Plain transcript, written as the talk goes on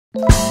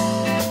Hello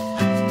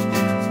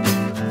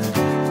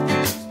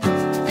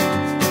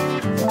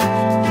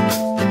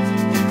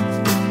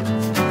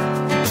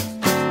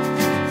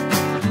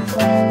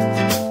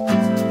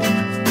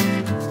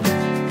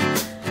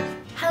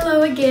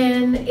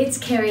again, it's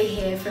Kerry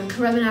here from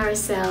Currumbin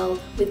RSL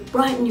with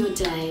Brighten Your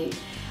Day,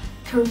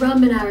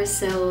 Currumbin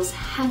RSL's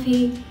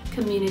happy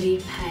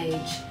community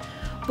page.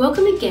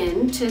 Welcome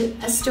again to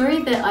a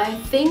story that I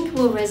think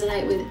will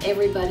resonate with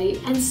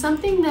everybody and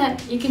something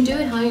that you can do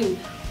at home.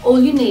 All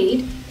you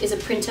need is a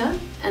printer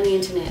and the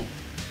internet.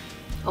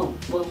 Oh,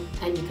 well,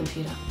 and your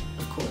computer,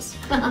 of course.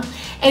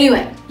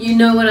 Anyway, you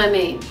know what I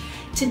mean.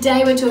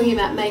 Today we're talking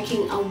about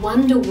making a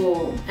wonder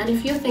wall. And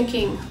if you're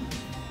thinking,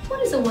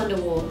 what is a wonder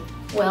wall?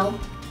 Well,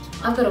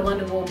 I've got a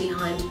wonder wall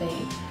behind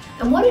me.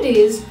 And what it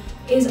is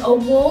a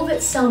wall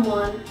that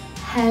someone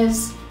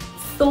has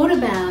thought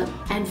about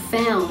and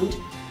found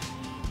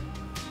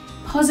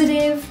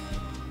positive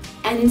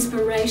and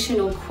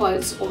inspirational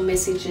quotes or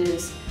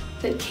messages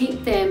that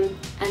keep them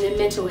and their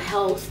mental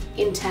health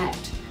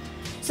intact.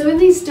 So in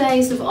these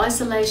days of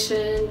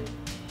isolation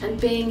and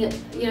being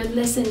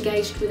less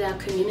engaged with our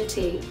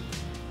community,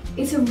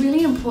 it's a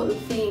really important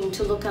thing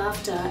to look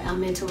after our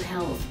mental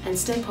health and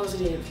stay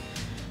positive.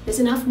 There's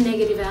enough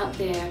negative out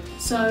there,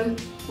 so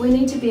we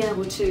need to be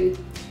able to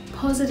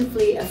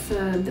positively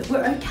affirm that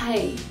we're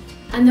okay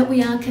and that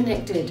we are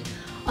connected.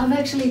 I've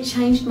actually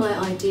changed my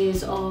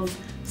ideas of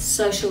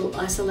social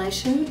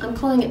isolation. I'm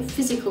calling it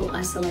physical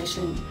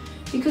isolation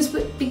because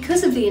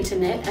of the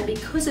internet and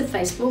because of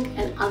Facebook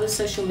and other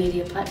social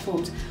media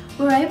platforms,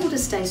 we're able to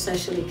stay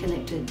socially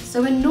connected.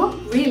 So we're not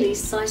really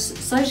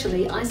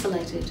socially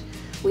isolated.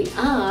 We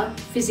are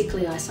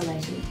physically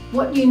isolated.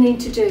 What you need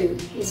to do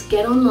is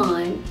get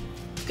online,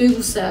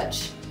 Google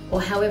search,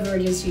 or however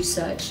it is you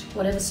search,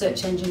 whatever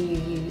search engine you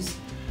use,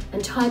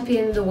 and type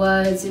in the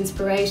words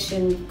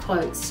inspiration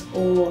quotes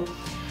or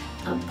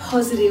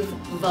positive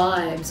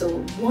vibes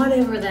or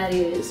whatever that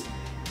is,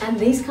 and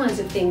these kinds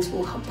of things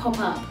will pop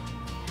up.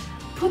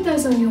 Put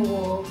those on your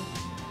wall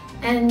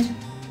and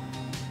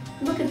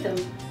look at them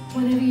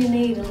whenever you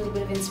need a little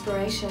bit of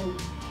inspiration.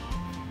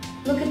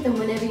 Look at them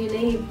whenever you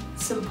need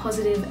some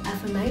positive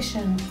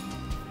affirmation.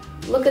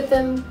 Look at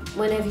them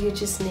whenever you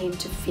just need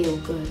to feel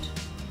good.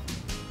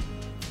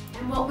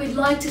 And what we'd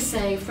like to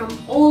say from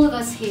all of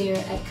us here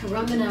at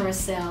Currumbin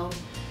RSL,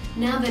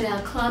 now that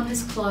our club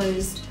has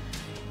closed,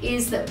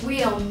 is that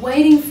we are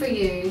waiting for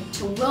you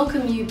to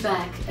welcome you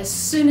back as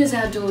soon as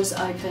our doors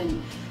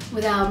open,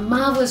 with our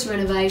marvellous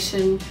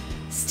renovation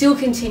still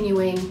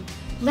continuing.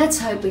 Let's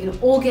hope we can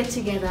all get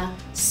together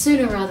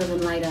sooner rather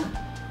than later.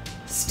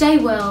 Stay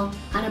well,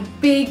 and a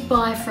big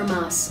bye from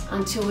us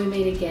until we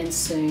meet again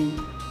soon.